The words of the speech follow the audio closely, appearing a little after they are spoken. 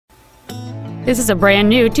This is a brand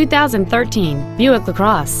new 2013 Buick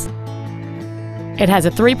LaCrosse. It has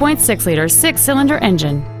a 3.6-liter six-cylinder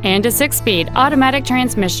engine and a 6-speed automatic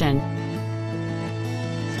transmission.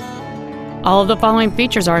 All of the following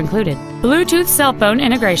features are included: Bluetooth cell phone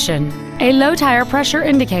integration, a low tire pressure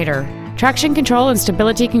indicator, traction control and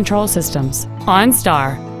stability control systems,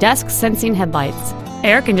 OnStar, dusk sensing headlights,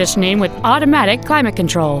 air conditioning with automatic climate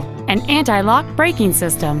control, an anti-lock braking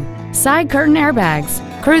system, side curtain airbags,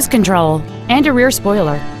 cruise control, and a rear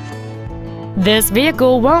spoiler. This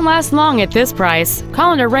vehicle won't last long at this price.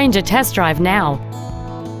 Call and arrange a test drive now.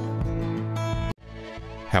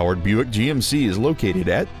 Howard Buick GMC is located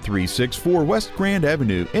at 364 West Grand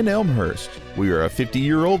Avenue in Elmhurst. We are a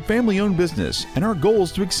 50-year-old family-owned business, and our goal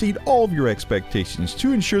is to exceed all of your expectations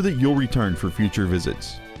to ensure that you'll return for future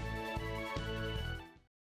visits.